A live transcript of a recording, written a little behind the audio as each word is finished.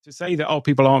To say that, oh,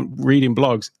 people aren't reading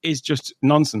blogs is just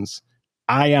nonsense.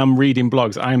 I am reading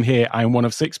blogs. I'm here. I'm one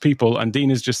of 6 people. And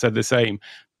Dean has just said the same.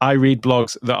 I read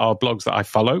blogs that are blogs that I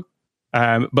follow.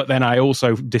 But then I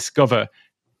also discover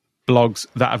blogs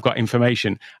that have got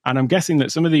information. And I'm guessing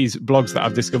that some of these blogs that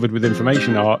I've discovered with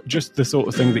information are just the sort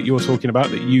of thing that you're talking about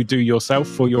that you do yourself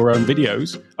for your own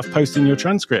videos of posting your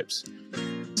transcripts.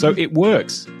 So it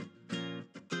works.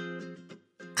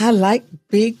 I like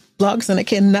big blogs and I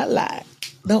cannot lie.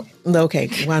 No, okay.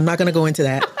 Well, I'm not going to go into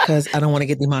that because I don't want to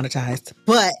get demonetized.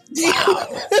 But,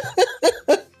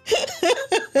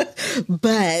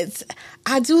 but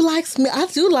I do like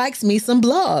me some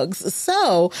blogs.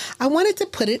 So I wanted to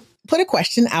put a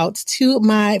question out to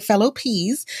my fellow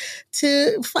P's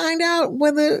to find out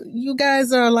whether you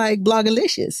guys are like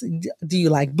blogalicious. Do you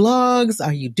like blogs?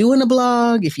 Are you doing a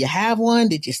blog? If you have one,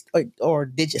 did you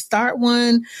start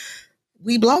one?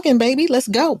 We blogging, baby. Let's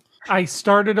go. I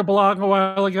started a blog a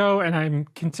while ago, and I'm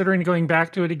considering going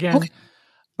back to it again. Okay.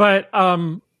 But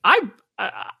I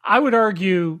would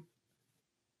argue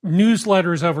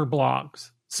newsletters over blogs.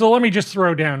 So let me just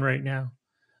throw down right now.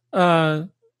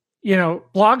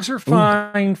 Blogs are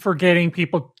fine for getting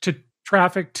people to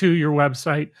traffic to your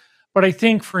website, but I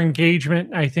think for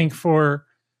engagement, I think for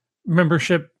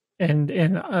membership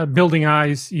and building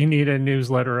eyes, you need a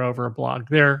newsletter over a blog.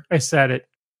 There, I said it.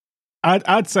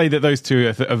 I'd say that those two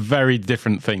are very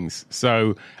different things.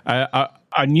 So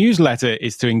a newsletter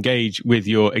is to engage with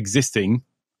your existing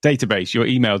database, your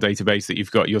email database that you've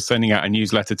got. You're sending out a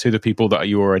newsletter to the people that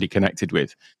you're already connected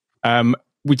with.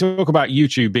 We talk about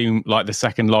YouTube being like the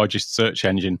second largest search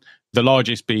engine, the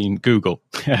largest being Google,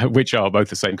 which are both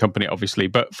the same company, obviously.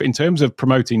 But in terms of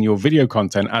promoting your video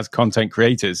content as content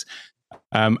creators,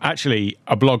 actually,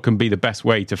 a blog can be the best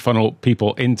way to funnel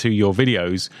people into your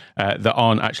videos that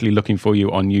aren't actually looking for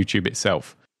you on YouTube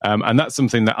itself. And that's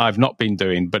something that I've not been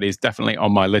doing, but is definitely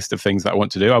on my list of things that I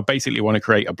want to do. I basically want to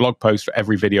create a blog post for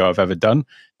every video I've ever done,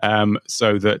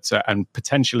 so that, and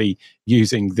potentially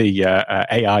using the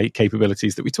AI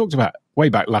capabilities that we talked about way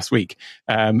back last week,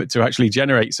 to actually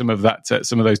generate some of that,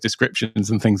 some of those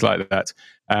descriptions and things like that.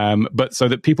 But so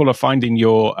that people are finding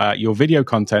your video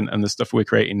content and the stuff we're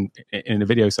creating in a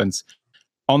video sense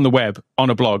on the web, on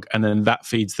a blog, and then that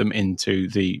feeds them into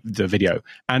the video,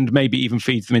 and maybe even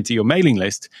feeds them into your mailing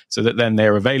list so that then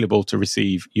they're available to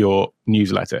receive your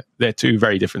newsletter. They're two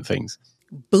very different things.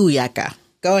 Booyaka.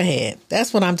 Go ahead.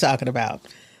 That's what I'm talking about.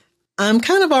 I'm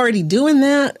kind of already doing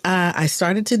that. I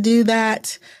started to do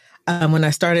that when I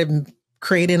started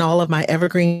creating all of my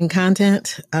evergreen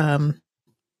content.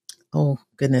 Oh,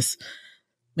 goodness,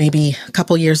 maybe a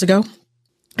couple years ago.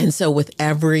 And so with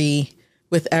every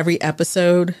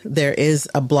episode, there is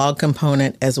a blog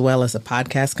component as well as a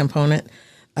podcast component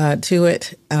to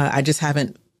it. I just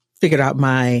haven't figured out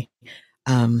my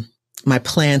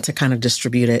plan to kind of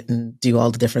distribute it and do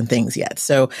all the different things yet.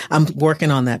 So I'm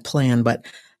working on that plan, but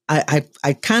I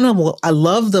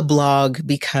love the blog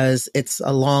because it's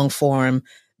a long form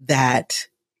that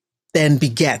then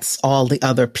begets all the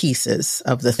other pieces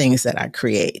of the things that I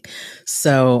create.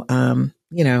 So,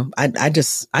 I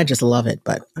just love it,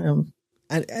 but,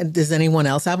 does anyone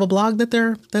else have a blog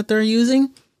that they're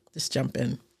using? Just jump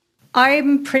in.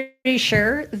 I'm pretty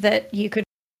sure that you could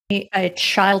be a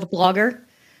child blogger.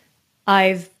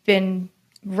 I've been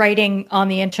writing on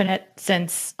the internet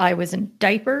since I was in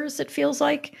diapers, it feels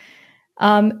like.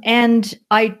 And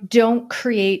I don't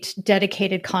create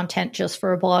dedicated content just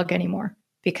for a blog anymore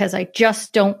because I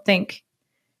just don't think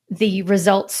the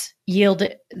results yield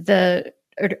the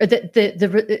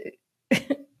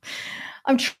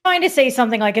I'm trying to say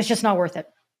something like it's just not worth it.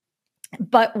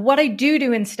 But what I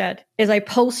do instead is I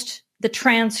post the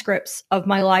transcripts of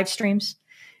my live streams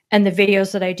and the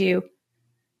videos that I do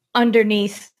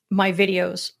underneath my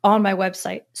videos on my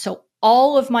website. So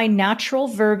all of my natural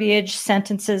verbiage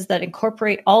sentences that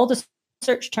incorporate all the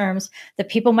search terms that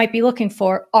people might be looking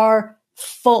for are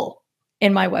full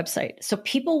in my website. So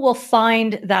people will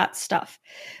find that stuff.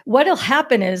 What'll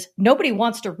happen is nobody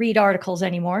wants to read articles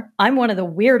anymore. I'm one of the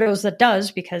weirdos that does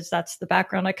because that's the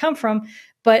background I come from.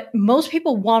 But most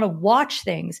people want to watch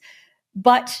things.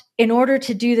 But in order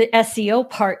to do the SEO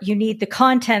part, you need the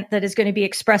content that is going to be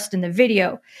expressed in the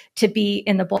video to be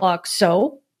in the blog.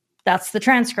 So that's the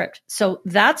transcript. So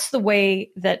that's the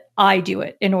way that I do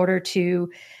it in order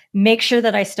to make sure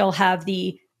that I still have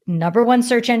the number one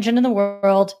search engine in the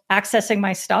world accessing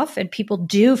my stuff. And people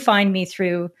do find me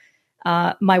through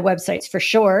my websites for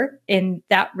sure in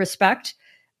that respect,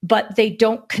 but they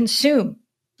don't consume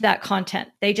that content.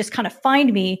 They just kind of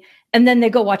find me and then they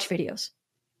go watch videos.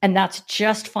 And that's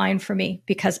just fine for me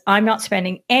because I'm not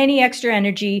spending any extra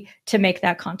energy to make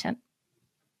that content.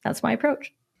 That's my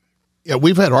approach. Yeah,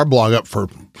 we've had our blog up for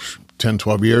 10,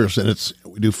 12 years, and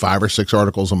we do 5 or 6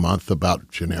 articles a month about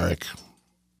generic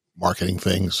marketing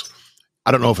things.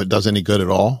 I don't know if it does any good at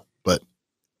all, but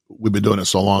we've been doing it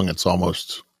so long, it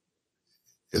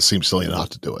seems silly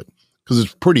not to do it because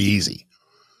it's pretty easy.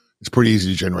 It's pretty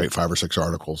easy to generate 5 or 6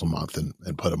 articles a month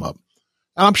and put them up.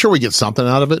 And I'm sure we get something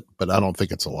out of it, but I don't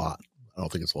think it's a lot. I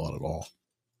don't think it's a lot at all.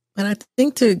 And I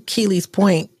think to Keely's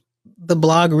point, the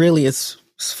blog really is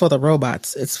for the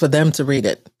robots. It's for them to read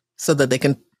it so that they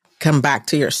can come back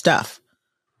to your stuff.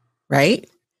 Right?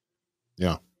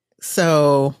 Yeah.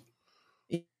 So,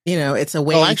 it's a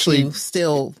way to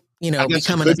still,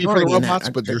 become an authority in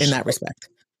that respect.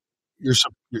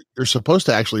 You're supposed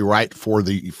to actually write for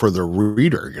the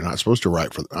reader. You're not supposed to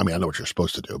write for. I mean, I know what you're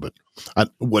supposed to do, but I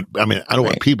know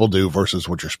what people do versus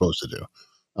what you're supposed to do.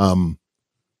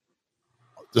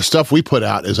 The stuff we put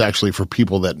out is actually for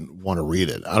people that want to read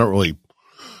it. I don't really,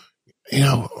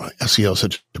 SEO is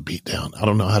such a beatdown. I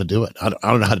don't know how to do it. I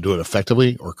don't know how to do it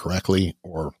effectively or correctly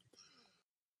or.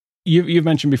 You've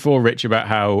mentioned before, Rich, about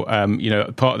how,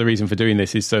 part of the reason for doing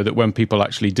this is so that when people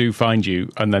actually do find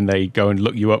you and then they go and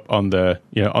look you up on the,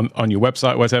 on your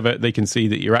website, whatever, they can see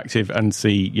that you're active and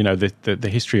see, the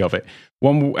history of it.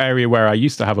 One area where I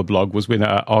used to have a blog was with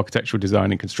an architectural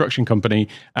design and construction company.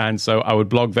 And so I would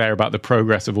blog there about the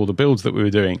progress of all the builds that we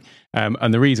were doing.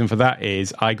 And the reason for that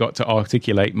is I got to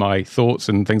articulate my thoughts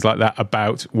and things like that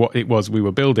about what it was we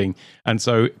were building. And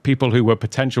so people who were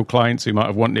potential clients who might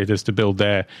have wanted us to build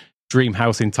their dream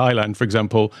house in Thailand, for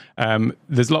example,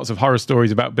 there's lots of horror stories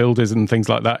about builders and things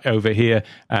like that over here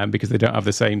because they don't have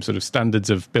the same sort of standards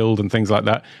of build and things like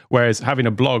that. Whereas having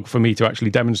a blog for me to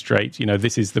actually demonstrate,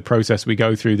 this is the process we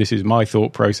go through, this is my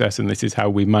thought process, and this is how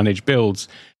we manage builds.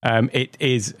 It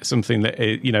is something that,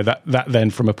 that then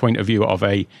from a point of view of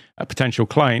a potential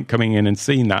client coming in and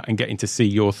seeing that and getting to see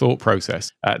your thought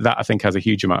process, that I think has a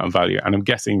huge amount of value. And I'm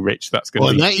guessing, Rich, that's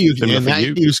going to be similar for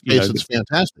you. Use case, it's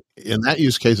fantastic. In that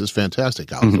use case, it's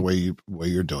fantastic, Alex, the way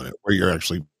you're doing it, where you're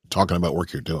actually talking about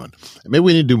work you're doing. And maybe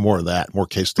we need to do more of that, more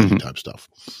case study type stuff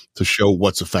to show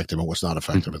what's effective and what's not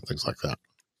effective and things like that.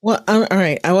 Well, all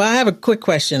right. Well, I have a quick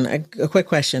question. A quick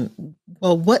question.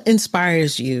 Well, what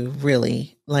inspires you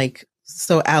really? Like,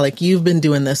 so Alec, you were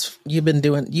doing this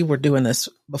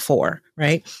before,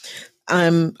 right?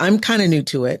 I'm kind of new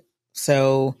to it.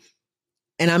 So,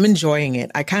 and I'm enjoying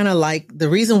it. I kind of the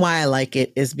reason why I like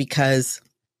it is because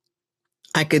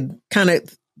I could kind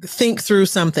of think through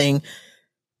something,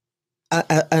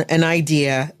 an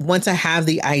idea. Once I have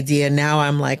the idea, now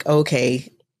I'm like,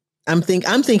 okay, I'm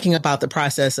thinking about the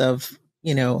process of,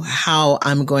 how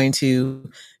I'm going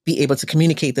to be able to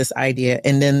communicate this idea.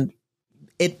 And then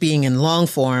it being in long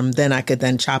form, then I could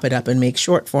then chop it up and make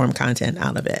short form content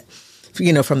out of it,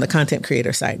 from the content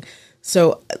creator side.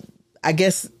 So I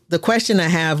guess the question I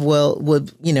have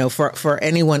would, for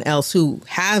anyone else who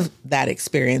have that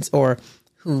experience or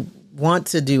who want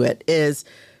to do it is,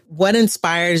 what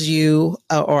inspires you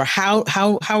or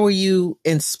how are you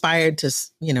inspired to,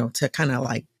 to kind of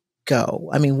like go?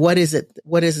 I mean, what is it?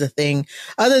 What is the thing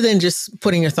other than just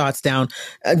putting your thoughts down?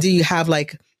 Do you have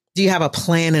a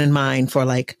plan in mind for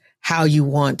like how you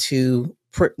want to,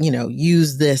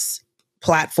 use this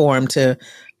platform to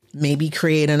maybe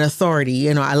create an authority?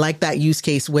 I like that use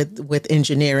case with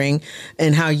engineering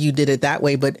and how you did it that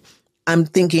way. But I'm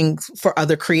thinking for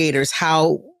other creators,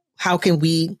 how can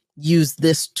we use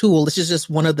this tool? This is just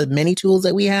one of the many tools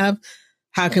that we have.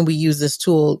 How can we use this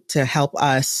tool to help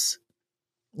us,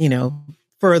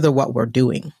 further what we're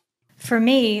doing? For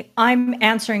me, I'm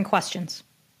answering questions.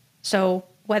 So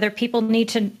whether people need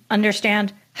to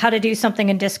understand how to do something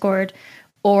in Discord,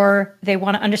 or they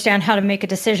want to understand how to make a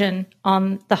decision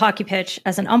on the hockey pitch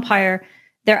as an umpire,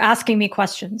 they're asking me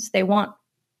questions. They want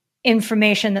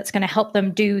information that's going to help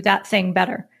them do that thing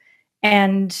better.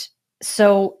 And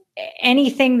so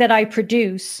anything that I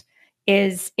produce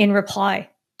is in reply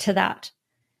to that.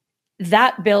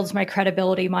 That builds my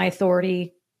credibility, my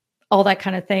authority, all that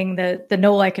kind of thing, the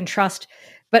know, like, and trust.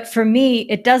 But for me,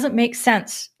 it doesn't make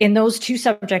sense in those two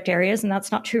subject areas, and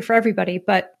that's not true for everybody,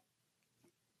 but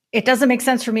it doesn't make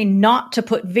sense for me not to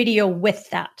put video with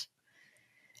that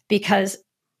because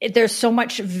there's so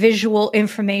much visual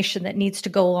information that needs to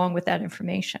go along with that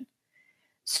information.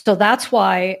 So that's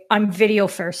why I'm video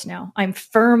first now. I'm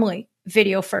firmly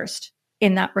video first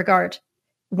in that regard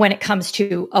when it comes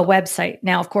to a website.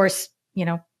 Now, of course,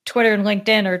 Twitter and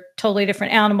LinkedIn are totally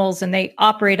different animals and they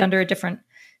operate under a different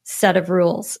set of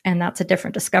rules, and that's a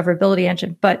different discoverability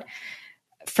engine. But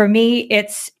for me,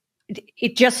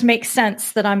 it just makes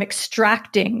sense that I'm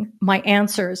extracting my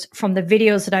answers from the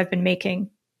videos that I've been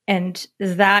making And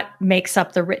that makes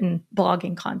up the written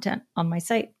blogging content on my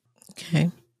site.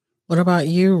 Okay. What about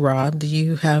you, Rob? Do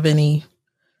you have any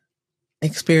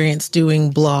experience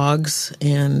doing blogs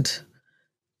and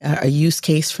a use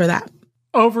case for that?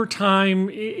 Over time,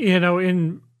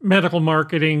 in medical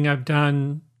marketing,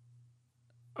 I've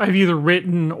either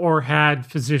written or had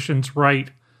physicians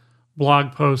write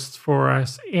blog posts for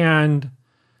us. And,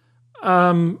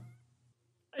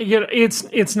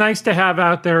 it's nice to have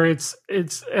out there. It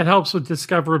helps with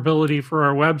discoverability for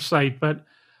our website, but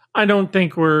I don't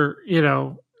think we're,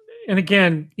 and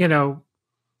again,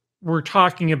 we're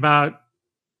talking about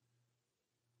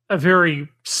a very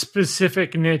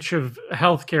specific niche of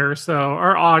healthcare. So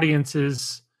our audience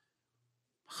is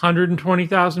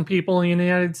 120,000 people in the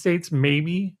United States,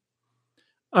 maybe.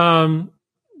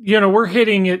 We're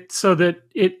hitting it so that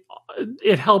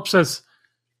it helps us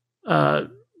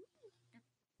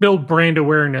build brand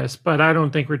awareness, but I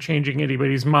don't think we're changing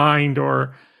anybody's mind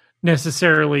or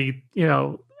necessarily,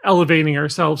 elevating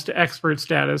ourselves to expert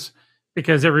status,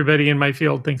 because everybody in my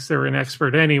field thinks they're an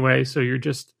expert anyway. So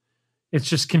it's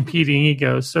just competing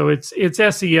egos. So it's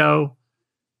SEO.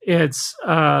 It's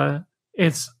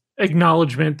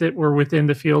acknowledgement that we're within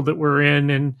the field that we're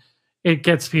in, and it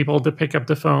gets people to pick up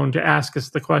the phone to ask us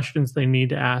the questions they need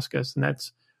to ask us. And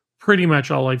that's pretty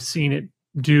much all I've seen it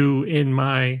do in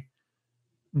my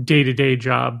day-to-day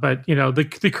job. But,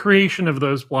 the creation of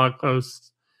those blog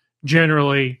posts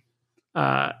generally,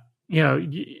 are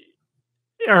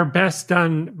best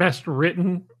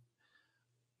written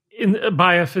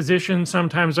by a physician.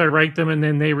 Sometimes I write them and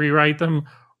then they rewrite them,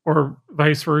 or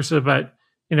vice versa. But,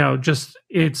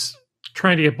 it's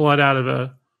trying to get blood out of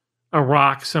a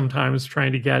rock, sometimes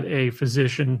trying to get a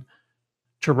physician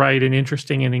to write an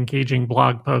interesting and engaging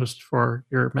blog post for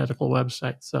your medical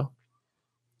website. So,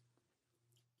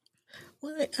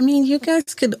 well, you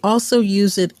guys could also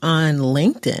use it on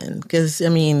LinkedIn, because,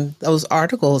 those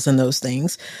articles and those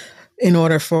things, in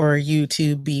order for you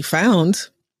to be found,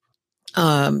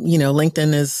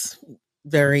 LinkedIn is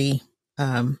very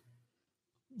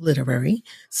literary.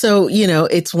 So,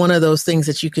 it's one of those things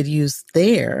that you could use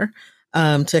there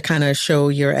to kind of show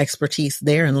your expertise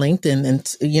there in LinkedIn,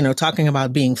 and, talking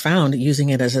about being found, using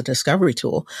it as a discovery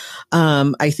tool.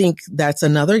 I think that's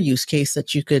another use case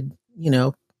that you could,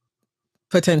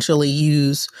 potentially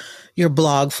use your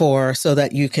blog for, so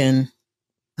that you can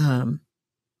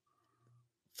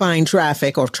find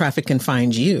traffic, or traffic can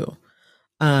find you.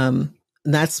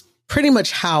 That's pretty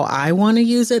much how I want to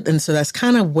use it. And so that's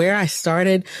kind of where I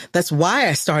started. That's why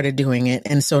I started doing it.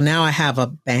 And so now I have a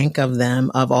bank of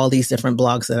them, of all these different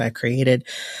blogs that I created,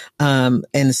 and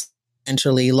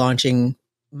essentially launching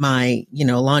my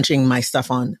stuff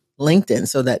on LinkedIn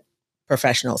so that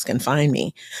professionals can find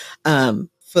me.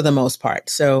 For the most part.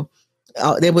 So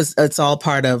it's all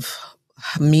part of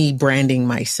me branding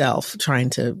myself, trying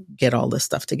to get all this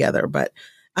stuff together. But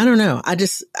I don't know. I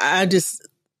think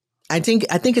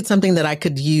it's something that I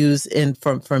could use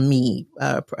for me,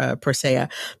 per se. I'm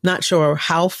not sure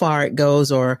how far it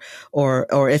goes or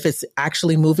if it's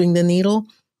actually moving the needle,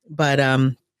 but,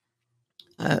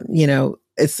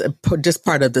 it's just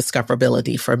part of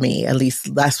discoverability for me. At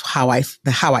least that's how I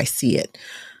see it.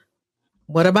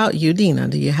 What about you, Dina?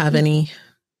 Do you have any?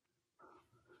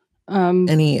 I want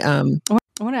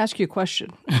to ask you a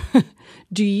question.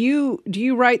 Do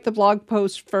you write the blog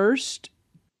post first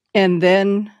and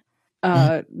then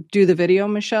do the video,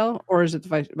 Michelle, or is it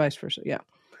the vice versa? Yeah,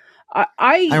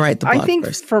 I write the blog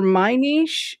first. For my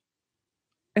niche,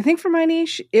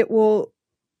 it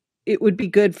would be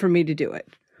good for me to do it,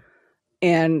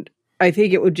 and I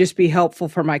think it would just be helpful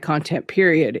for my content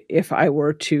period if I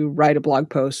were to write a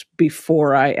blog post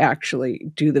before I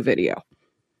actually do the video.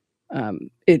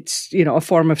 It's, a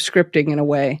form of scripting in a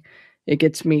way. It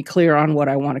gets me clear on what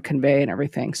I want to convey and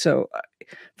everything. So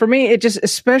for me, it just,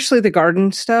 especially the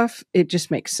garden stuff, it just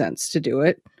makes sense to do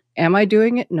it. Am I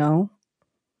doing it? No.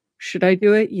 Should I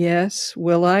do it? Yes.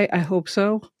 Will I? I hope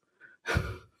so.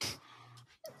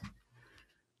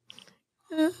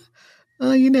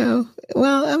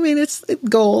 It's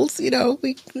goals, we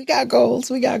got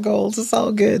goals. It's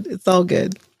all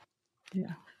good.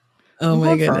 Yeah. Oh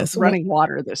my goodness. Running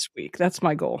water this week. That's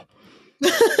my goal.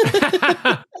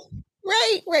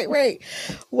 Right.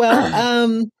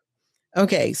 Well,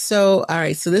 okay. So, all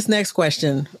right. So this next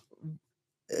question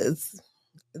is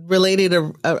related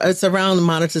to, it's around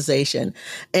monetization.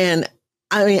 And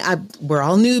we're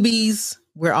all newbies.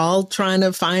 We're all trying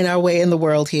to find our way in the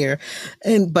world here.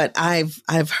 But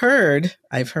I've heard,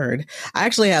 I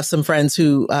actually have some friends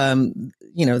who,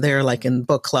 they're like in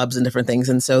book clubs and different things.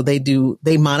 And so they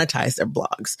monetize their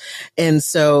blogs. And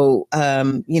so,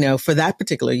 for that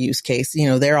particular use case,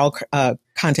 they're all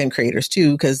content creators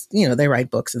too, because, they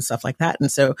write books and stuff like that.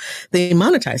 And so they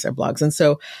monetize their blogs. And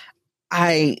so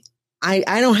I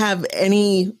don't have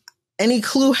any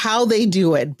clue how they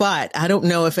do it, but I don't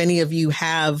know if any of you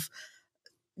have,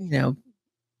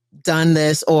 done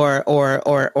this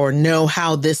or know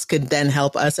how this could then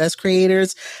help us as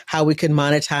creators, how we can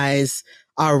monetize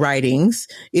our writings.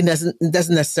 It doesn't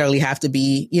necessarily have to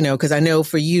be, because I know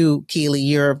for you, Keely,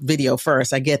 you're video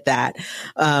first. I get that.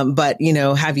 But,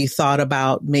 have you thought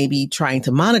about maybe trying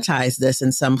to monetize this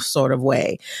in some sort of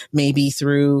way, maybe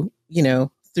through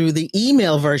the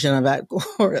email version of that,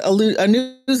 or a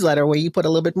newsletter where you put a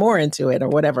little bit more into it or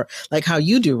whatever, like how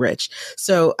you do, Rich.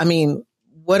 So,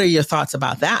 what are your thoughts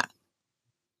about that?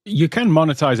 You can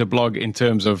monetize a blog in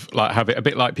terms of like have it a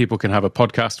bit like people can have a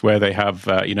podcast where they have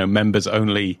members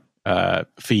only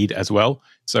feed as well.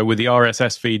 So with the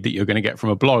RSS feed that you're going to get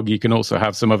from a blog, you can also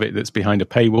have some of it that's behind a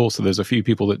paywall. So there's a few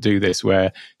people that do this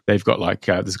where they've got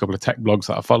there's a couple of tech blogs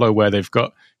that I follow where they've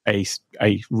got a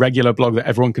regular blog that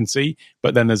everyone can see,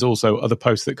 but then there's also other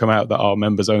posts that come out that are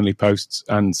members only posts,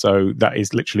 and so that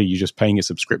is literally you just paying a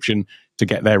subscription to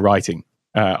get their writing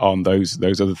on those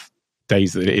other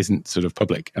days that it isn't sort of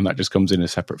public, and that just comes in a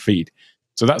separate feed.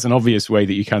 So that's an obvious way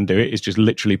that you can do it, is just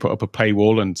literally put up a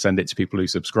paywall and send it to people who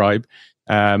subscribe.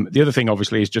 The other thing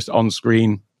obviously is just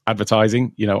on-screen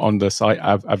advertising, on the site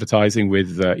advertising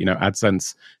with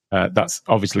AdSense. That's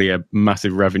obviously a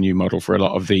massive revenue model for a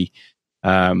lot of the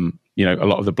a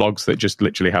lot of the blogs that just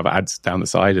literally have ads down the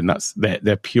side, and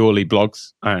they're purely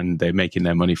blogs and they're making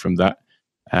their money from that.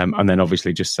 And then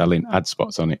obviously just selling ad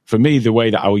spots on it. For me, the way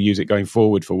that I will use it going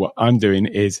forward for what I'm doing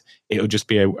is it'll just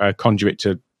be a conduit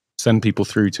to send people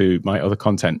through to my other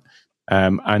content.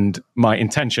 And my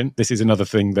intention, this is another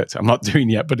thing that I'm not doing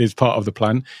yet, but is part of the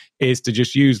plan, is to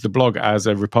just use the blog as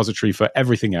a repository for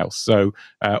everything else. So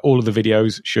all of the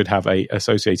videos should have a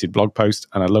associated blog post.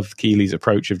 And I love Keely's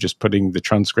approach of just putting the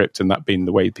transcript and that being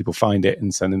the way people find it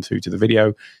and send them through to the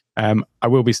video. I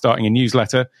will be starting a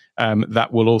newsletter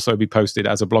that will also be posted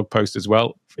as a blog post as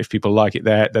well. If people like it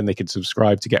there, then they can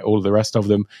subscribe to get all of the rest of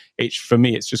them. For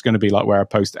me, it's just going to be like where I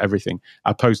post everything.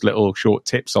 I post little short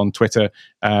tips on Twitter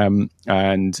and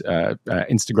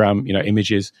Instagram,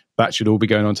 images. That should all be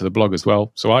going onto the blog as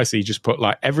well. So I see just put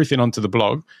like everything onto the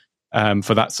blog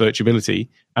for that searchability,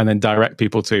 and then direct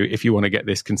people to, if you want to get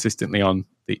this consistently on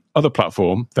the other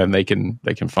platform, then they can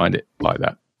find it like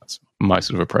that. That's my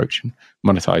sort of approach, and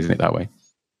monetizing it that way.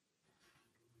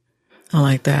 I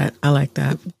like that.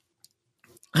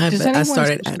 Does anyone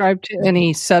subscribe to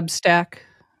any Substack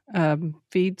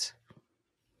feeds?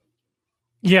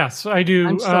 Yes, I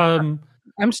do.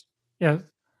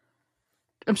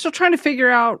 I'm still trying to figure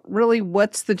out really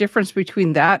what's the difference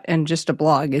between that and just a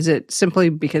blog. Is it simply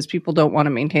because people don't want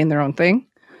to maintain their own thing,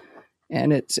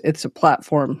 and it's a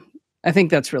platform? I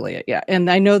think that's really it. Yeah,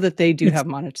 and I know that they do have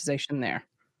monetization there.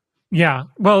 Yeah,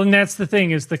 well, and that's the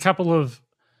thing, is the couple of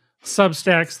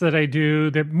Substacks that I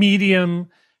do, that Medium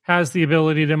has the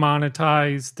ability to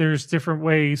monetize. There's different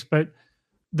ways, but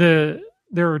there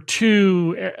are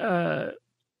two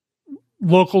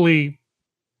locally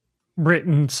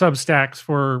written Substacks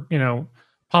for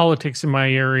politics in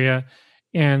my area,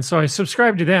 and so I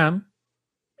subscribe to them,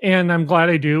 and I'm glad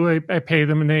I do. I pay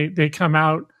them, and they come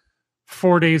out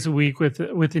 4 days a week with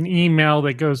an email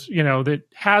that goes, that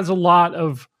has a lot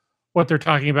of what they're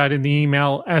talking about in the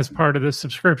email as part of the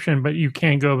subscription, but you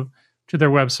can go to their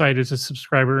website as a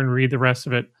subscriber and read the rest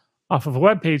of it off of a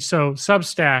web page. So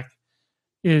Substack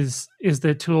is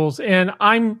the tools, and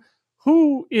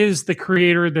who is the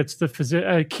creator that's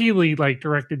the Keely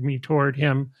directed me toward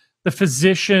him, the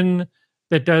physician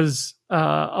that does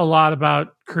a lot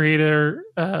about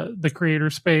the creator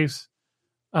space.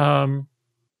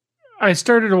 I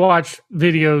started to watch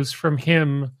videos from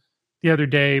him the other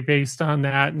day based on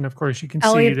that, and of course you can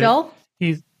Elliot see Bell?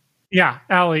 that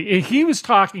Ali. He was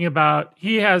talking about,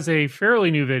 he has a fairly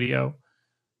new video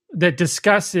that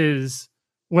discusses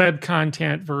web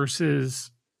content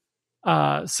versus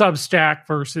Substack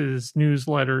versus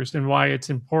newsletters and why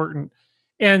it's important,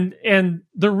 and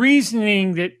the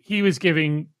reasoning that he was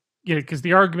giving, because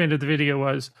the argument of the video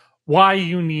was why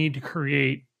you need to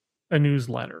create a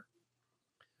newsletter.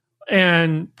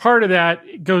 And part of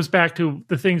that goes back to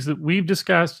the things that we've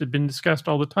discussed, have been discussed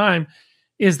all the time,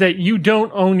 is that you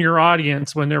don't own your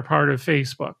audience when they're part of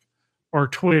Facebook or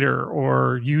Twitter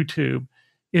or YouTube.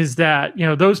 Is that,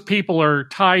 those people are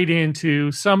tied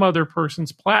into some other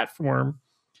person's platform.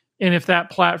 And if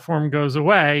that platform goes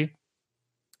away,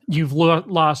 you've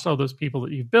lost all those people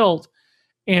that you've built.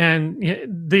 And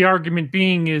the argument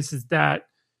being is that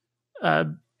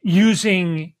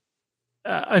using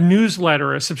a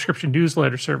newsletter, a subscription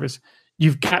newsletter service,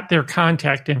 you've got their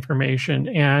contact information,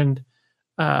 and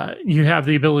you have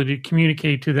the ability to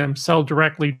communicate to them, sell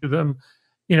directly to them,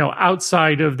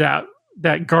 outside of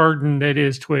that garden that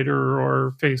is Twitter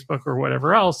or Facebook or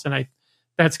whatever else. And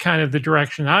that's kind of the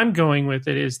direction I'm going with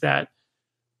it, is that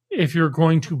if you're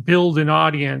going to build an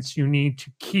audience, you need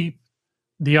to keep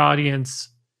the audience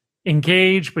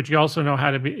engaged, but you also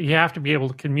you have to be able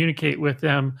to communicate with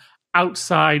them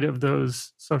outside of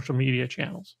those social media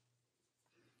channels.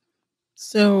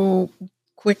 So,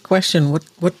 quick question.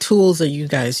 What tools are you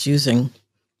guys using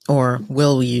or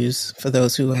will use for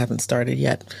those who haven't started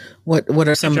yet? What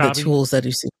are some of the tools that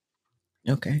you see?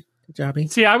 Okay.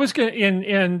 Kajabi. See, I was going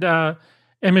to,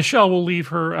 and Michelle will leave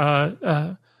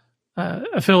her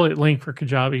affiliate link for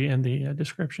Kajabi in the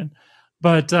description.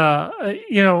 But,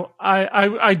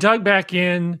 I dug back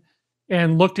in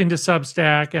and looked into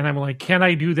Substack, and I'm like, can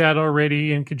I do that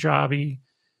already in Kajabi?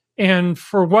 And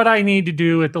for what I need to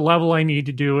do at the level I need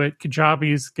to do it,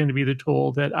 Kajabi is going to be the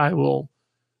tool that I will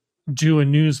do a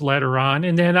newsletter on.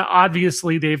 And then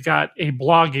obviously they've got a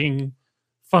blogging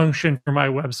function for my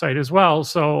website as well.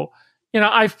 So,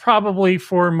 I've probably,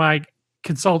 for my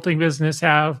consulting business,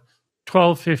 have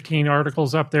 12, 15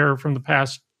 articles up there from the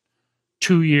past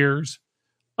 2 years.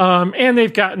 And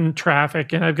they've gotten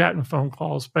traffic and I've gotten phone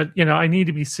calls, but I need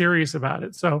to be serious about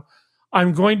it. So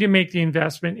I'm going to make the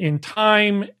investment in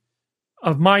time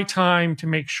of my time to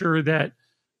make sure that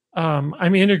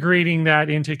I'm integrating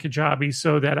that into Kajabi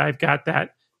so that I've got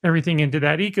that everything into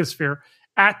that ecosphere.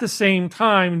 At the same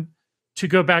time, to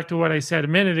go back to what I said a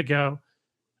minute ago,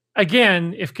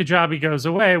 again, if Kajabi goes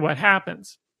away, what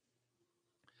happens?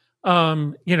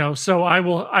 So I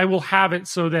will have it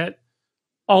so that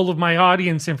all of my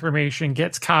audience information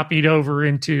gets copied over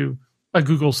into a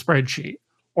Google spreadsheet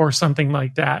or something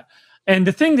like that. And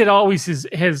the thing that always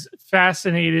has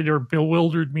fascinated or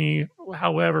bewildered me,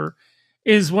 however,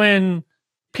 is when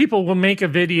people will make a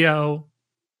video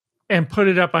and put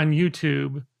it up on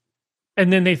YouTube,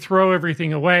 and then they throw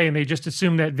everything away and they just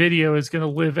assume that video is going to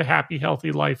live a happy,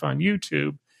 healthy life on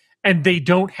YouTube. And they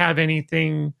don't have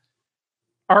anything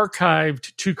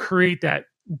archived to create that,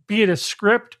 be it a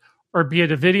script or be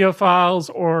it a video files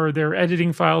or their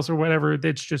editing files or whatever,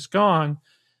 that's just gone.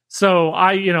 So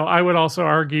I would also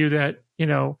argue that,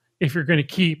 if you're going to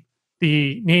keep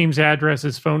the names,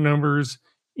 addresses, phone numbers,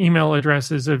 email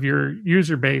addresses of your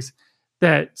user base,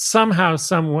 that somehow,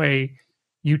 some way,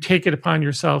 you take it upon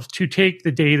yourself to take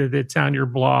the data that's on your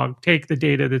blog, take the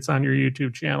data that's on your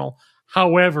YouTube channel,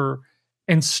 however,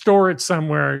 and store it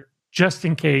somewhere just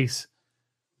in case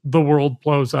the world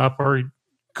blows up or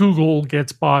Google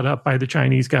gets bought up by the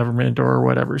Chinese government or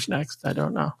whatever's next. I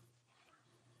don't know.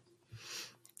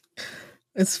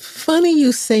 It's funny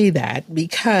you say that,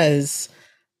 because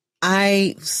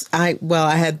I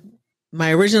had,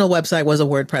 my original website was a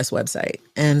WordPress website.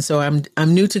 And so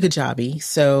I'm new to Kajabi.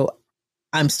 So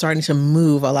I'm starting to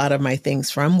move a lot of my things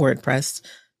from WordPress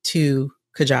to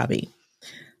Kajabi.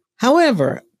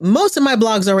 However, most of my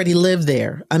blogs already live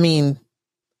there. I mean,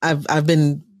 I've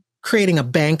been creating a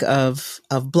bank of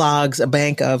blogs, a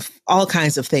bank of all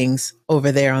kinds of things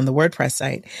over there on the WordPress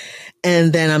site.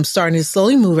 And then I'm starting to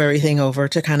slowly move everything over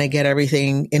to kind of get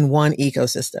everything in one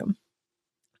ecosystem.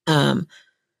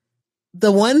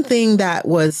 The one thing that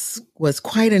was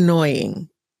quite annoying,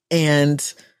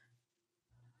 and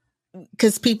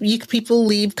because people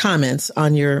leave comments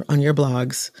on your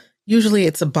blogs. Usually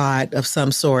it's a bot of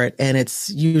some sort, and it's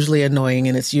usually annoying,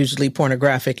 and it's usually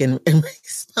pornographic in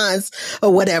response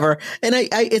or whatever. And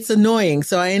it's annoying.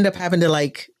 So I end up having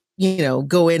to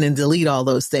go in and delete all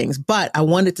those things. But I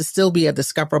want it to still be a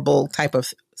discoverable type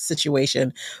of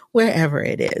situation wherever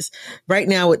it is. Right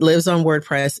now it lives on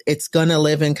WordPress. It's going to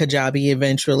live in Kajabi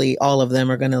eventually. All of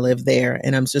them are going to live there.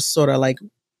 And I'm just sort of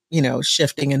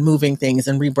shifting and moving things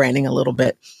and rebranding a little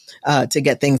bit to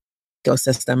get things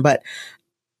ecosystem. But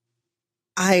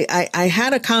I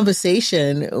had a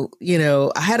conversation, with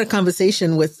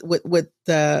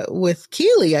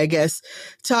Keely, I guess,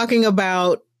 talking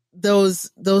about those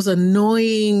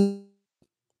annoying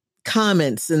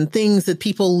comments and things that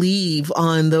people leave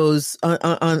on those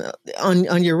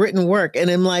on your written work. And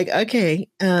I'm like, okay,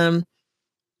 I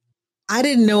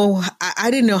didn't know how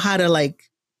to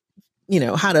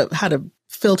how to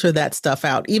filter that stuff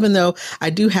out, even though I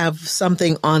do have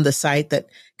something on the site that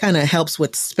kind of helps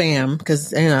with spam, because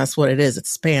that's what it is.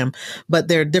 It's spam. But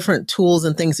there are different tools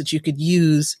and things that you could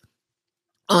use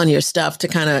on your stuff to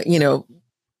kind of,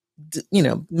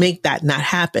 make that not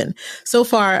happen. So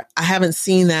far, I haven't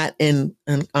seen that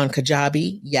on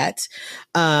Kajabi yet.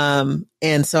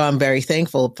 And so I'm very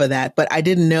thankful for that, but I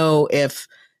didn't know if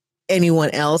anyone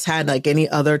else had like any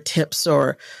other tips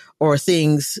or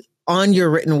things on your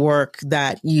written work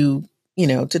that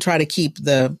to try to keep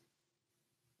the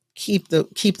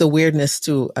weirdness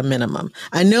to a minimum.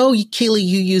 I know, Keely,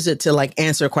 you use it to like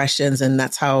answer questions, and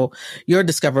that's how your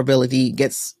discoverability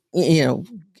gets,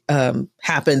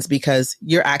 happens, because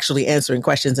you're actually answering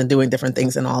questions and doing different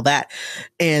things and all that.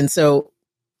 And so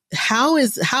how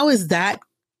is that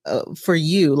for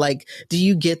you? Like, do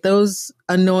you get those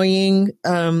annoying,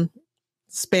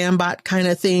 spam bot kind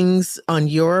of things on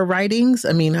your writings?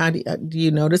 I mean, how do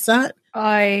you notice that?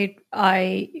 I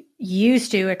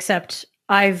used to, except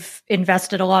I've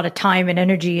invested a lot of time and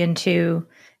energy into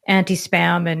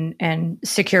anti-spam and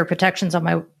secure protections on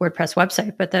my WordPress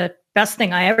website. But the best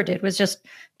thing I ever did was just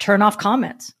turn off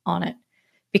comments on it,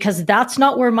 because that's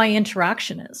not where my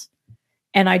interaction is.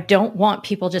 And I don't want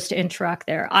people just to interact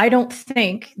there. I don't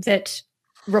think that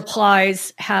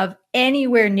replies have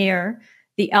anywhere near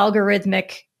the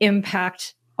algorithmic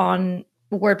impact on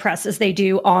WordPress as they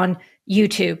do on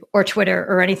YouTube or Twitter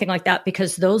or anything like that,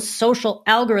 because those social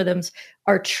algorithms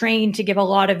are trained to give a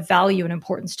lot of value and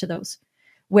importance to those.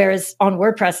 Whereas on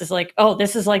WordPress is like, oh,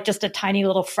 this is like just a tiny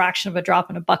little fraction of a drop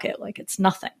in a bucket. Like, it's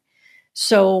nothing.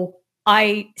 So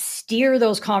I steer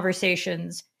those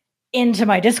conversations into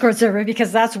my Discord server,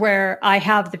 because that's where I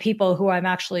have the people who I'm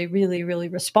actually really, really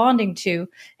responding to.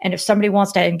 And if somebody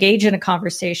wants to engage in a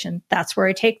conversation, that's where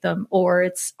I take them, or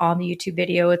it's on the YouTube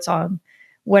video, it's on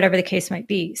whatever the case might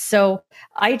be. So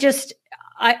I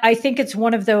think it's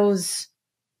one of those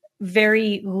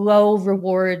very low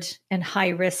reward and high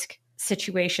risk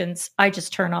situations. I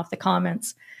just turn off the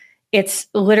comments. It's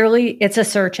a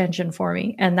search engine for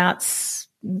me. And that's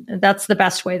the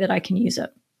best way that I can use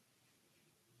it.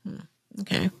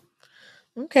 Okay.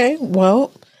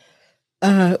 Well,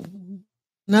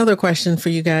 another question for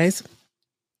you guys.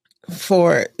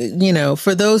 For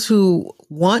those who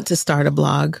want to start a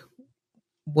blog,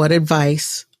 what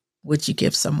advice would you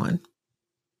give someone?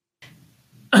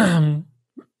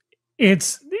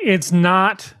 It's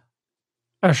not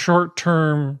a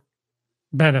short-term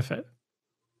benefit.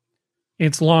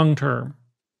 It's long-term.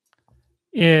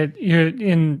 It's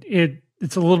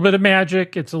a little bit of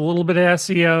magic. It's a little bit of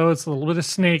SEO. It's a little bit of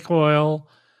snake oil.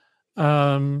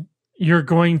 You're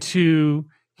going to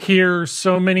hear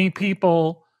so many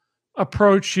people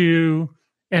approach you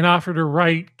and offer to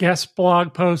write guest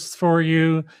blog posts for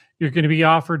you. You're going to be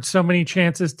offered so many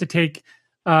chances to take,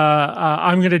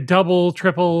 I'm going to double,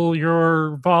 triple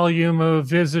your volume of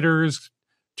visitors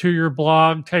to your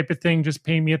blog type of thing. Just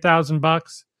pay me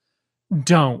 $1,000.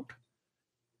 Don't.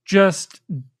 Just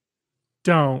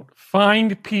don't.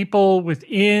 Find people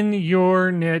within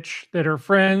your niche that are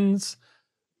friends,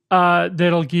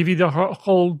 that'll give you the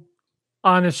whole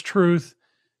honest truth,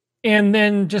 and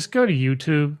then just go to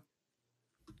YouTube.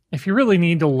 If you really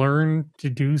need to learn to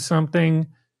do something,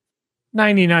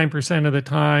 99% of the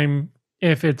time,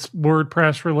 if it's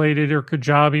WordPress related or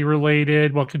Kajabi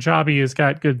related, well, Kajabi has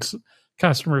got good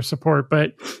customer support,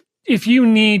 but if you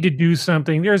need to do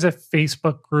something, there's a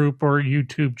Facebook group or a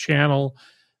YouTube channel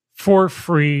for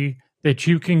free that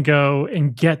you can go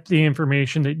and get the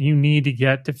information that you need to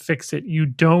get to fix it. You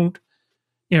don't,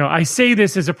 I say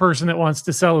this as a person that wants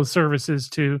to sell his services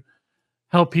to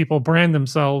help people brand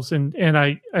themselves. And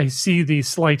I see the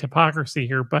slight hypocrisy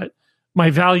here, but my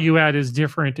value add is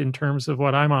different in terms of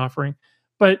what I'm offering.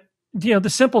 But, the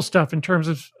simple stuff in terms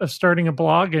of starting a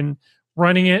blog and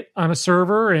running it on a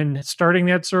server and starting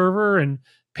that server and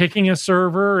picking a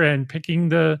server and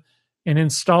and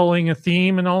installing a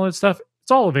theme and all that stuff,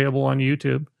 it's all available on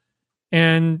YouTube.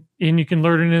 And you can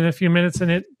learn it in a few minutes,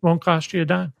 and it won't cost you a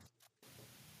dime.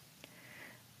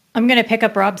 I'm going to pick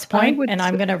up Rob's point, and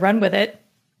I'm going to run with it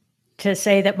to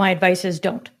say that my advice is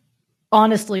don't.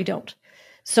 Honestly, don't.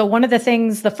 So one of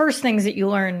the first things that you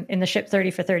learn in the Ship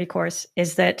 30 for 30 course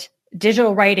is that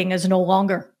digital writing is no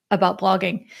longer about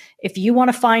blogging. If you want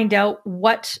to find out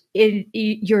what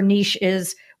your niche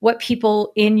is, what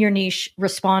people in your niche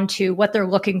respond to, what they're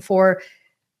looking for,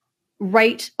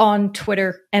 write on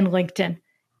Twitter and LinkedIn.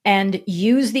 And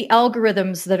use the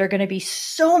algorithms that are going to be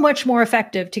so much more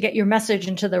effective to get your message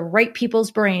into the right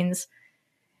people's brains,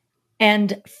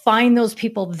 and find those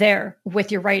people there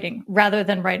with your writing rather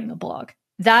than writing a blog.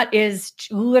 That is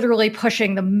literally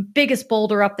pushing the biggest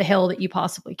boulder up the hill that you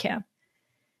possibly can.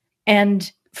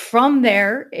 And from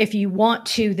there, if you want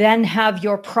to then have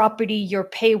your property, your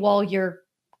paywall, your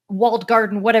walled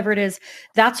garden, whatever it is,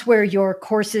 that's where your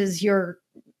courses, your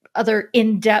other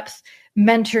in-depth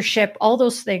mentorship, all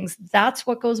those things. That's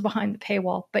what goes behind the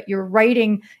paywall. But your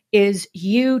writing is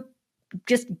you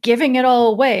just giving it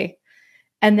all away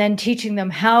and then teaching them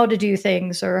how to do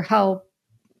things or how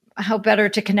better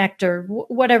to connect or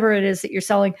whatever it is that you're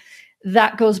selling.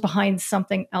 That goes behind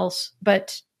something else.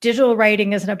 But digital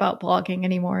writing isn't about blogging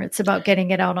anymore. It's about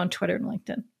getting it out on Twitter and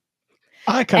LinkedIn.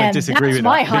 I kind of disagree with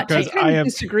my that. hot Because take. I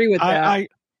disagree with that.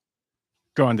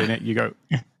 Go on, Dinette, you go.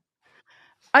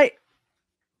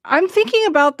 I'm thinking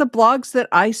about the blogs that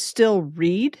I still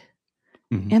read,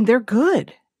 and they're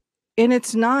good. And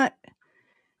it's not...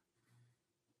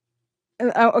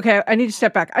 okay, I need to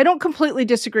step back. I don't completely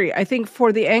disagree. I think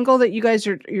for the angle that you guys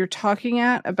you're talking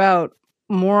at about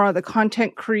more of the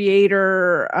content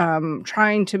creator,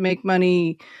 trying to make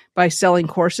money by selling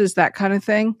courses, that kind of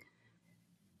thing,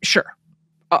 sure,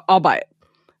 I'll buy it.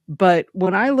 But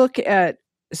when I look at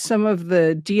some of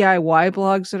the DIY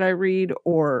blogs that I read,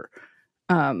 or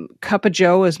Cup of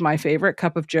Joe is my favorite,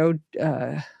 Cup of Joe,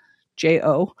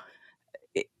 J-O,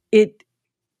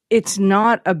 it's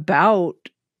not about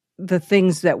the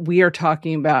things that we are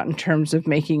talking about in terms of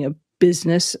making a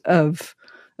business of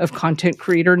content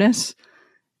creatorness.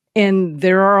 And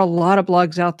there are a lot of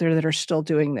blogs out there that are still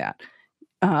doing that.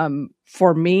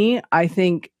 For me, I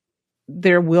think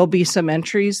there will be some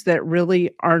entries that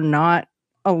really are not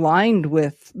aligned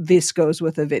with this goes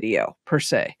with a video per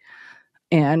se.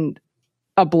 And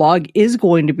a blog is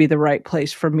going to be the right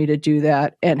place for me to do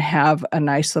that and have a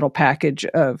nice little package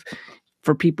of,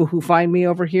 for people who find me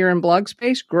over here in blog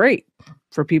space, great.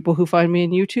 For people who find me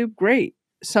in YouTube, great.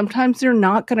 Sometimes they're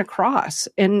not going to cross.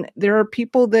 And there are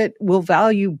people that will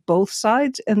value both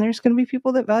sides, and there's going to be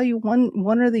people that value one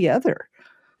or the other.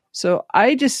 So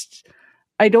I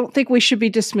don't think we should be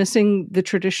dismissing the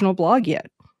traditional blog yet.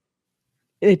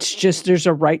 It's just there's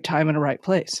a right time and a right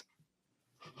place.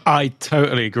 I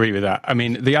totally agree with that. I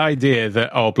mean, the idea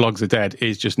that, blogs are dead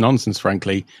is just nonsense,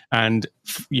 frankly. And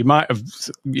you might have,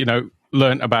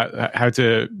 learned about how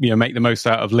to, make the most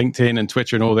out of LinkedIn and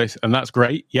Twitter and all this. And that's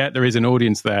great. Yeah, there is an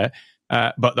audience there,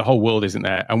 but the whole world isn't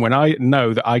there. And when I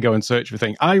know that I go and search for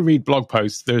things, I read blog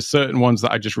posts. There's certain ones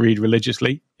that I just read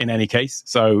religiously in any case.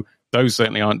 So those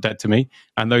certainly aren't dead to me.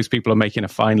 And those people are making a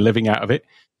fine living out of it.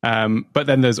 But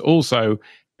then there's also,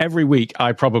 every week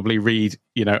I probably read,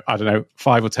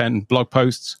 5 or 10 blog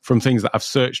posts from things that I've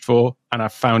searched for, and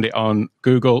I've found it on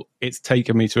Google. It's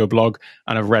taken me to a blog,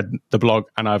 and I've read the blog,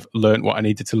 and I've learned what I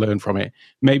needed to learn from it.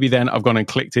 Maybe then I've gone and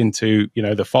clicked into,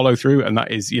 the follow through, and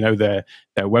that is, their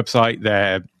website,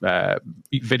 their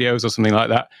videos or something like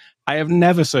that. I have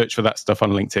never searched for that stuff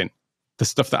on LinkedIn, the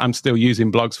stuff that I'm still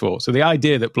using blogs for. So the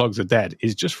idea that blogs are dead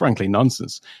is just frankly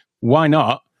nonsense. Why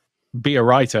not be a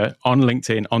writer on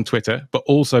LinkedIn, on Twitter, but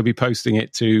also be posting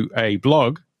it to a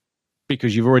blog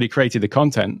because you've already created the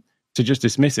content? To just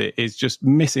dismiss it is just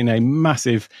missing a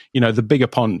massive, the bigger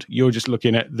pond. You're just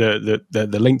looking at the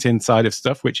LinkedIn side of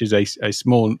stuff, which is a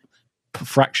small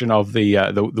fraction of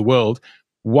the world.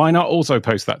 Why not also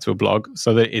post that to a blog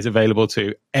so that it is available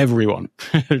to everyone,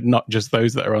 not just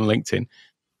those that are on LinkedIn?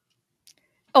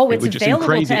 Oh, it's available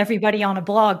to everybody on a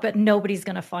blog, but nobody's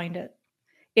going to find it.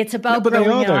 It's about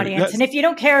growing an audience. And if you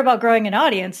don't care about growing an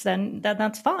audience, then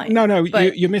that's fine. No,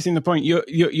 you're missing the point.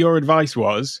 Your advice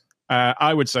was,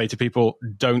 I would say to people,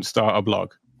 don't start a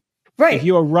blog. Right. If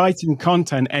you are writing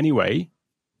content anyway,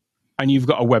 and you've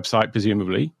got a website,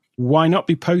 presumably, why not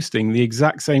be posting the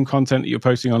exact same content that you're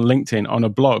posting on LinkedIn on a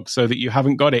blog so that you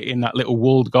haven't got it in that little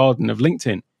walled garden of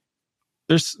LinkedIn?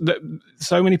 There's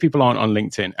so many people aren't on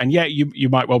LinkedIn. And yeah, you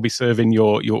might well be serving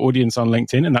your audience on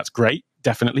LinkedIn, and that's great.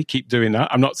 Definitely keep doing that.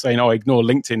 I'm not saying, ignore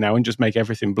LinkedIn now and just make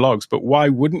everything blogs, but why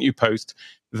wouldn't you post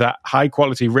that high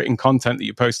quality written content that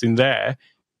you're posting there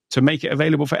to make it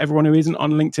available for everyone who isn't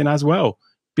on LinkedIn as well?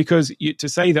 Because to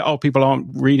say that, people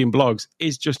aren't reading blogs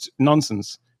is just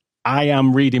nonsense. I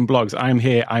am reading blogs. I am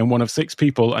here. I am one of 6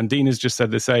 people. And Dean has just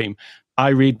said the same. I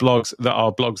read blogs that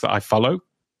are blogs that I follow.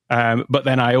 But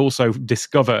then I also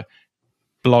discover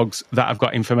blogs that have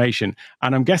got information.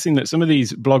 And I'm guessing that some of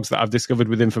these blogs that I've discovered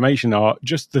with information are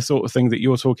just the sort of thing that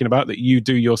you're talking about that you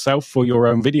do yourself for your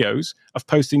own videos of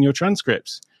posting your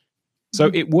transcripts. So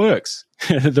it works.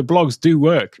 The blogs do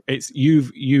work. It's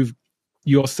you've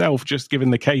yourself just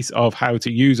given the case of how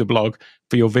to use a blog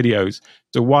for your videos.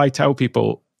 So why tell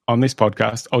people on this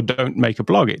podcast, don't make a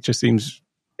blog? It just seems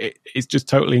it's just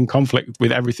totally in conflict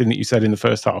with everything that you said in the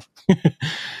first half.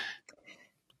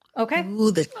 Okay.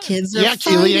 Ooh, the kids are Yeah,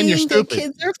 fighting. Keely, and you're The stupid.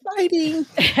 kids are fighting.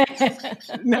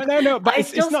 No. But I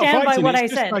still it's not stand by fighting, what it's I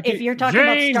just said. like If you're talking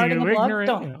about Jane, starting you a blog, ignorant,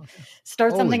 don't. you know.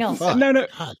 Start Holy something else. fuck. No.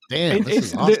 God damn, this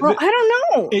is the- awesome. Well, I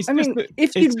don't know. It's I just mean, that-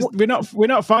 if it's you just- we're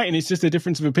not fighting. It's just a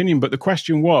difference of opinion. But the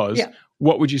question was, Yeah.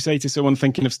 what would you say to someone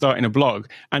thinking of starting a blog?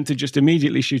 And to just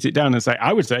immediately shoot it down and say,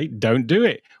 I would say, don't do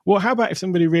it. Well, how about if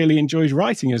somebody really enjoys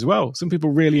writing as well? Some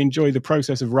people really enjoy the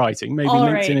process of writing. Maybe All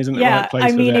LinkedIn right. isn't the Yeah. right place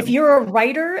I for mean, them. if you're a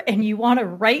writer and you want to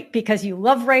write because you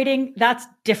love writing, that's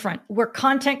different. We're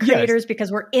content Yes. creators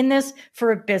because we're in this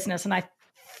for a business. And I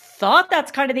thought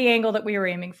that's kind of the angle that we were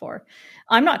aiming for.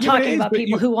 I'm not Yeah, it talking is, about but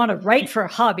people who want to write for a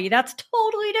hobby. That's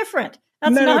totally different.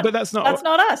 That's No, not, but that's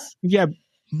not us. Yeah,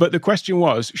 but the question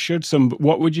was,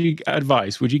 what would you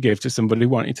advice would you give to somebody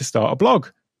wanting to start a blog?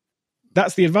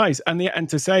 That's the advice. And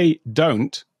to say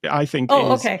don't, I think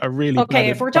is a really okay. bad,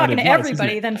 If we're bad talking to advice, everybody,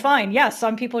 isn't it? then fine. Yes,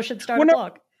 some people should start Well, a no.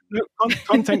 blog. No,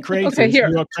 content creators here.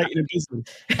 who are creating a business.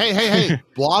 Hey,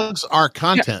 blogs are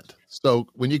content. So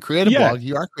when you create a Yeah. blog,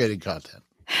 you are creating content.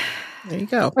 There you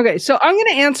go. Okay, so I'm going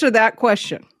to answer that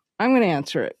question. I'm going to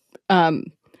answer it.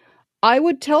 I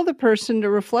would tell the person to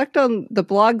reflect on the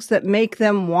blogs that make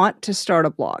them want to start a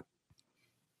blog.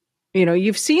 You know,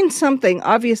 you've seen something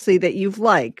obviously that you've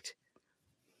liked.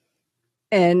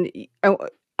 And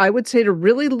I would say to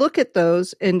really look at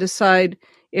those and decide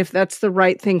if that's the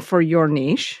right thing for your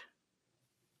niche.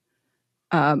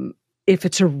 If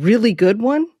it's a really good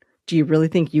one, do you really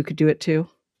think you could do it too?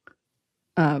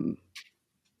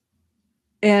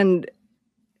 And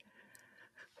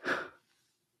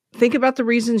think about the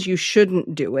reasons you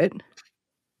shouldn't do it.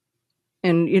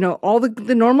 And, you know, all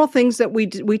the normal things that we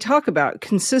talk about,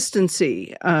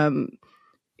 consistency,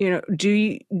 you know, do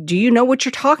you know what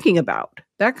you're talking about?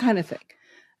 That kind of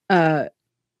thing.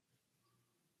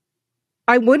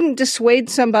 I wouldn't dissuade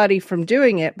somebody from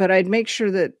doing it, but I'd make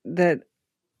sure that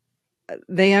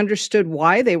they understood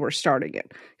why they were starting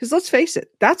it. Because let's face it,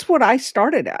 that's what I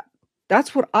started at.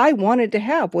 That's what I wanted to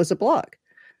have, was a blog.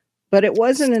 But it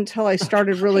wasn't until I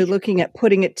started really looking at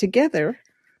putting it together,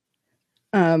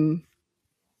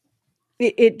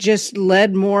 it just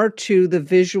led more to the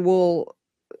visual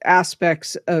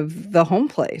aspects of the home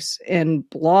place. And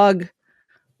 100%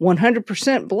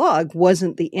 blog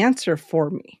wasn't the answer for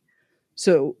me.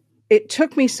 So it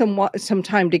took me some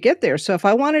time to get there. So if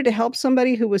I wanted to help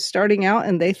somebody who was starting out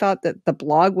and they thought that the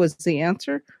blog was the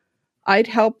answer, I'd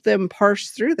help them parse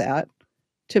through that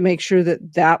to make sure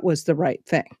that that was the right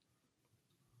thing.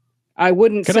 I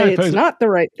wouldn't say it's not the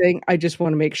right thing. I just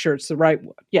want to make sure it's the right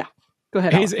one. Yeah, go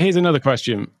ahead. Here's another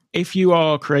question. If you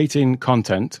are creating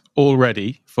content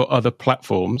already for other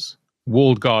platforms,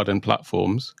 walled garden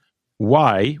platforms,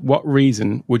 what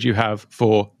reason would you have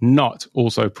for not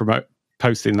also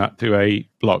posting that to a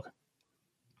blog?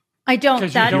 I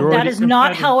don't. That is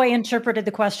not how I interpreted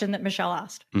the question that Michelle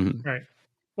asked. Mm-hmm. Right.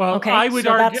 Well, okay, I would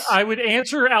argue. I would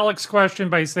answer Alex's question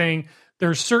by saying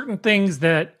there's certain things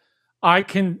that I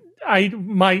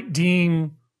might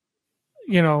deem,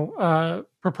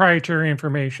 proprietary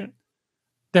information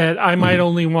that I might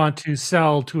only want to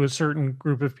sell to a certain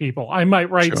group of people. I might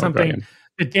write something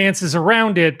that dances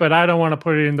around it, but I don't want to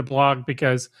put it in the blog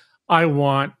because I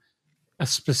want a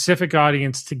specific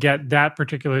audience to get that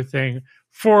particular thing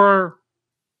for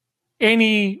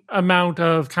any amount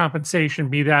of compensation,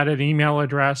 be that an email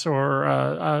address or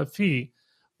a fee.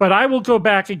 But I will go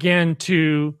back again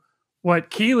to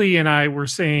what Keely and I were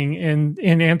saying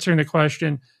in answering the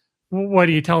question, what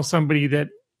do you tell somebody that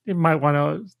might want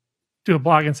to do a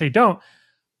blog and say don't?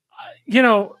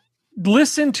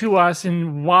 Listen to us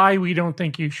and why we don't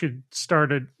think you should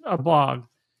start a blog,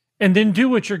 and then do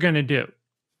what you're going to do.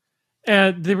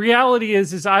 And the reality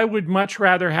is I would much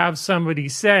rather have somebody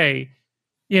say,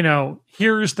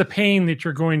 here's the pain that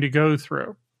you're going to go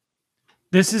through.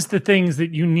 This is the things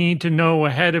that you need to know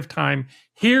ahead of time.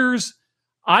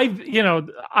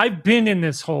 I've been in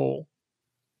this hole.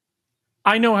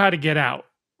 I know how to get out.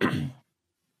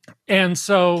 And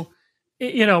so,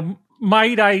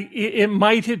 might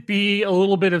it be a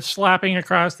little bit of slapping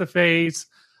across the face,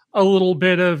 a little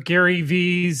bit of Gary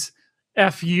V's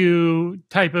FU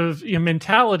type of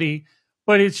mentality,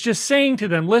 but it's just saying to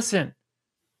them, listen,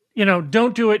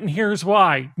 don't do it, and here's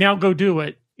why. Now go do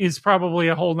it, is probably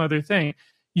a whole nother thing.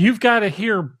 You've got to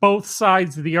hear both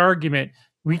sides of the argument.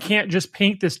 We can't just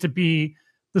paint this to be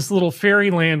this little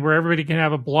fairyland where everybody can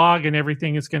have a blog and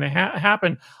everything is going to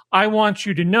happen. I want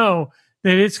you to know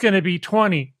that it's going to be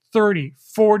 20, 30,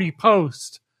 40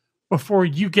 posts before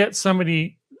you get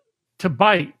somebody to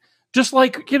bite. Just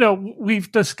like,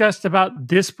 we've discussed about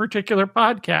this particular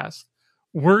podcast.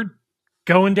 We're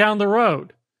going down the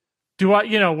road.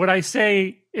 Would I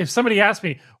say if somebody asked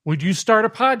me, would you start a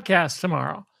podcast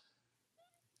tomorrow?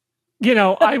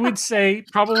 I would say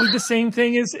probably the same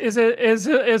thing as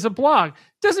a blog.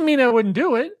 Doesn't mean I wouldn't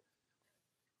do it.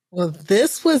 Well,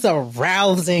 this was a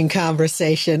rousing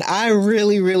conversation. I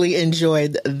really, really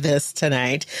enjoyed this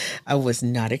tonight. I was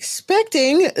not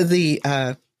expecting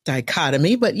the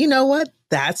dichotomy, but you know what?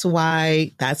 That's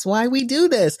why we do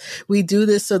this. We do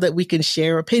this so that we can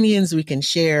share opinions. We can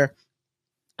share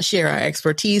our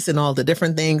expertise and all the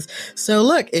different things. So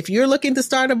look, if you're looking to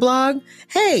start a blog,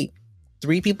 hey,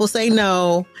 3 people say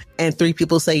no and 3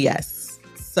 people say yes.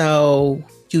 So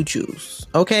you choose.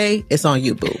 Okay? It's on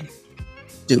you, boo.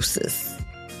 Deuces.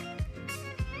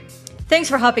 Thanks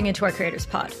for hopping into our Creators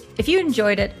Pod. If you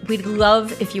enjoyed it, we'd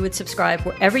love if you would subscribe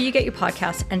wherever you get your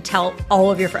podcasts and tell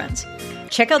all of your friends.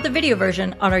 Check out the video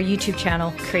version on our YouTube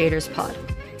channel, Creators Pod.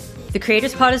 The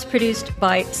Creators Pod is produced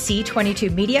by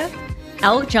C22 Media,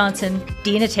 Alec Johnson,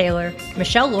 Dina Taylor,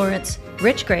 Michelle Lawrence,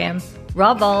 Rich Graham,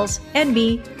 Rob Balls, and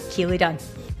me, Keely Dunn.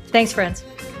 Thanks, friends.